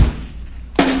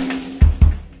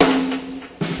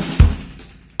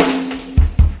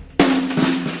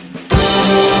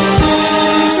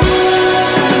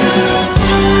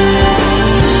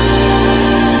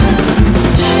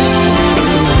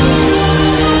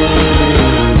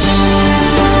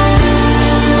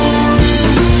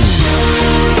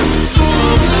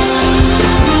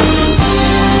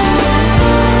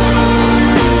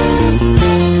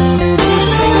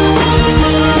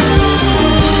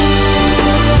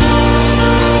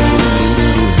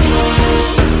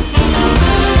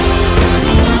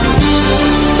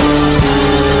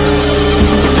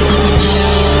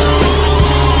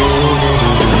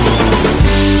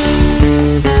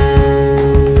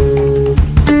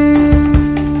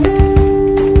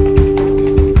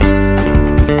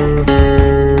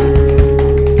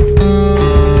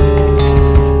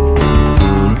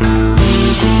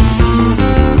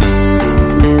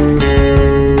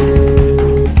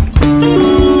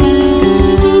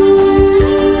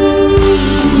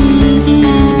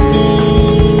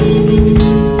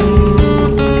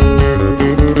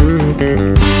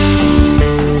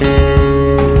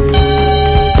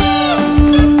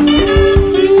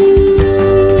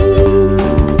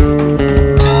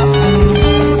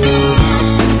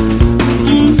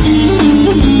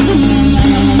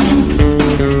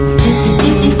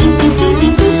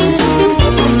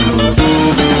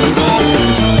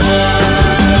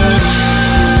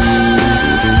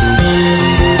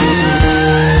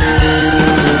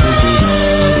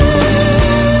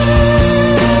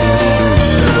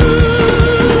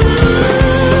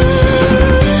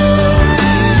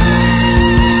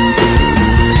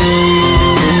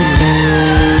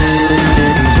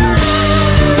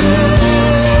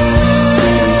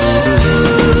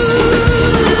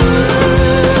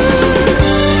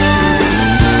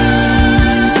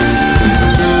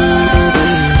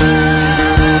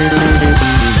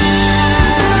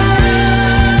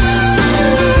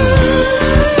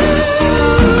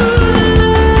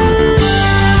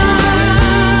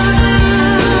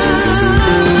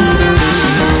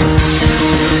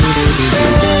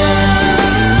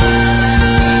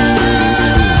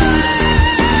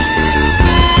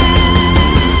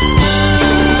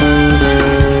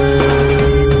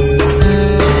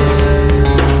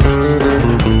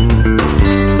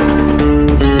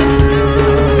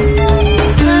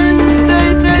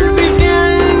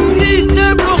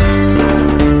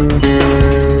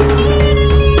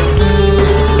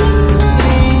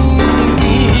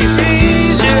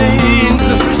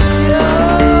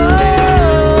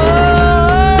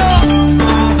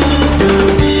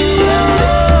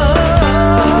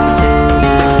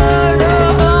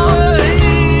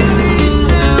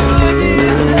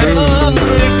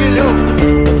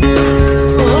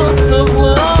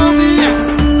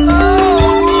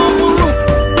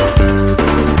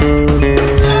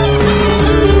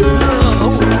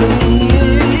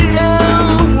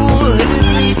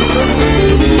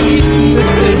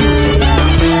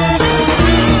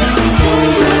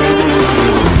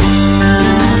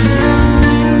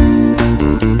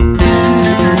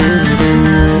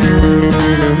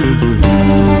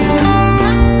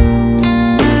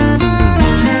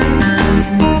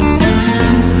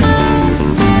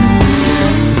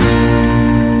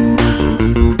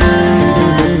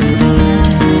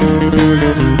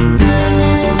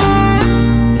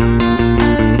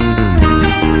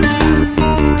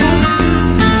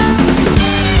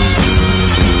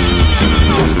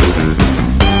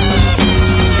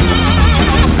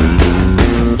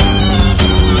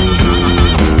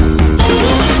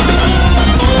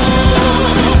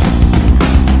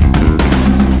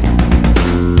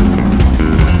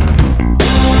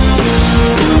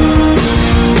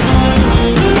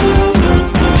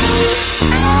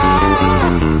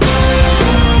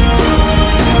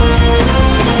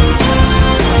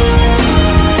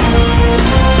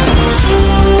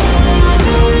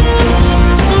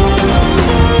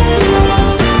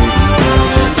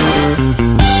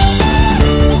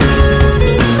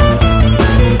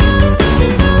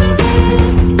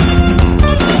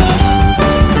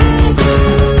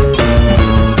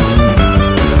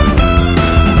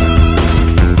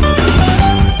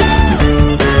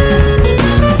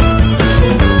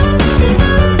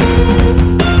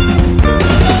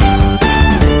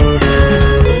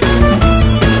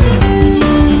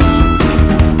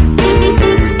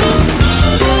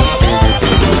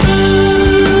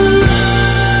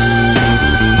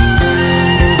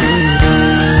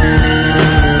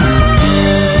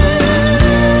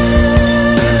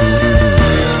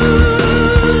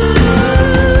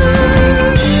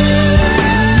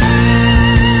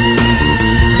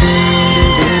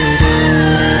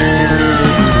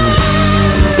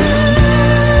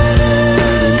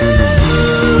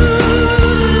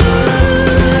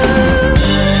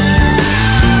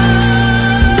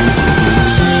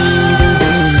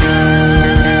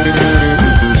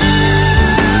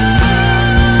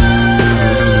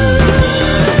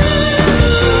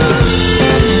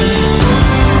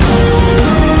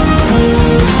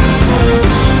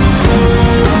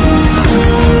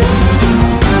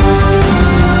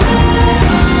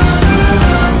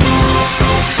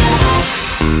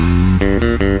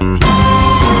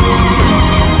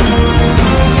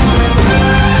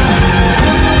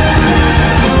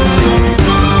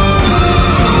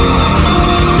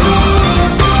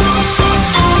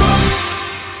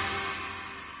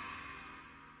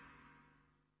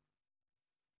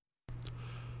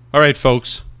 All right,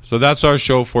 folks. So that's our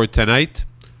show for tonight.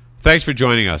 Thanks for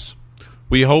joining us.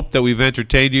 We hope that we've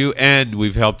entertained you and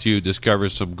we've helped you discover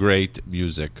some great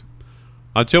music.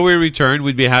 Until we return,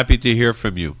 we'd be happy to hear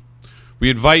from you. We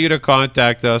invite you to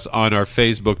contact us on our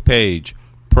Facebook page,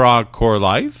 ProgCore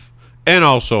Live, and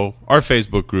also our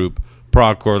Facebook group,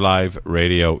 ProgCore Live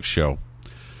Radio Show.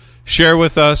 Share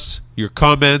with us your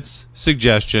comments,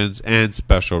 suggestions, and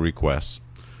special requests.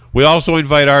 We also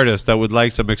invite artists that would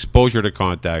like some exposure to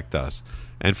contact us.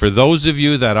 And for those of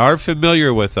you that are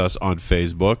familiar with us on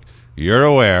Facebook, you're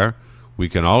aware we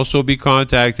can also be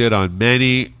contacted on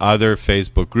many other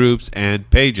Facebook groups and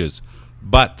pages,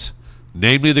 but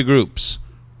namely the groups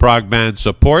Prog Band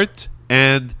Support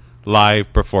and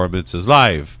Live Performances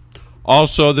Live.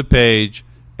 Also the page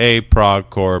A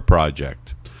ProgCore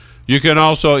Project. You can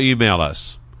also email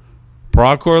us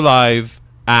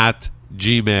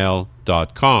progcorelive@gmail.com.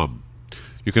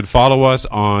 You can follow us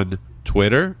on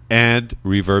Twitter and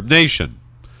Reverb Nation.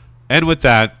 And with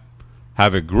that,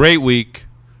 have a great week.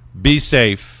 Be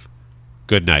safe.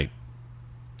 Good night.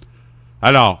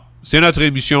 Alors, c'est notre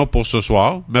émission pour ce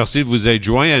soir. Merci de vous être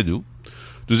joints à nous.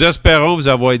 Nous espérons vous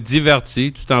avoir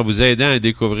divertis tout en vous aidant à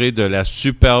découvrir de la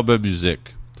superbe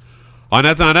musique. En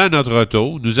attendant notre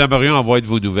retour, nous aimerions avoir de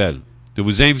vos nouvelles. Nous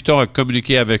vous invitons à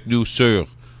communiquer avec nous sur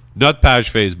notre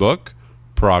page Facebook,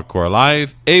 ProgCore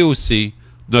Live, et aussi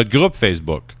notre groupe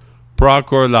Facebook,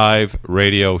 ProgCore Live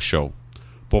Radio Show,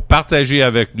 pour partager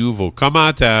avec nous vos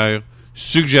commentaires,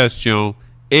 suggestions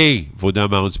et vos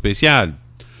demandes spéciales.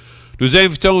 Nous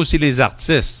invitons aussi les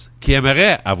artistes qui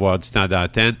aimeraient avoir du temps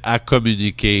d'antenne à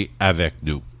communiquer avec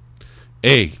nous.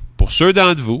 Et pour ceux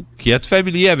d'entre vous qui êtes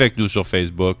familiers avec nous sur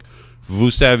Facebook, vous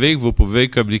savez que vous pouvez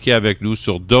communiquer avec nous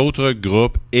sur d'autres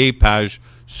groupes et pages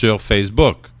sur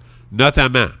Facebook,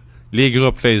 notamment les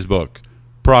groupes Facebook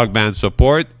Prog Band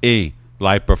Support et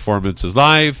Live Performances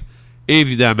Live, et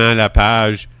évidemment la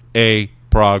page A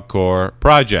ProgCore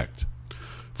Project.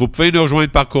 Vous pouvez nous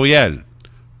rejoindre par courriel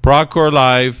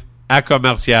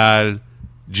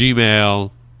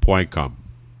progcorelive@gmail.com.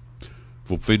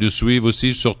 Vous pouvez nous suivre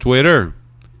aussi sur Twitter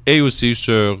et aussi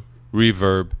sur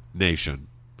Reverb Nation.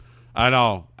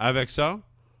 Alors, avec ça,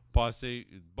 passez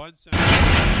une bonne semaine.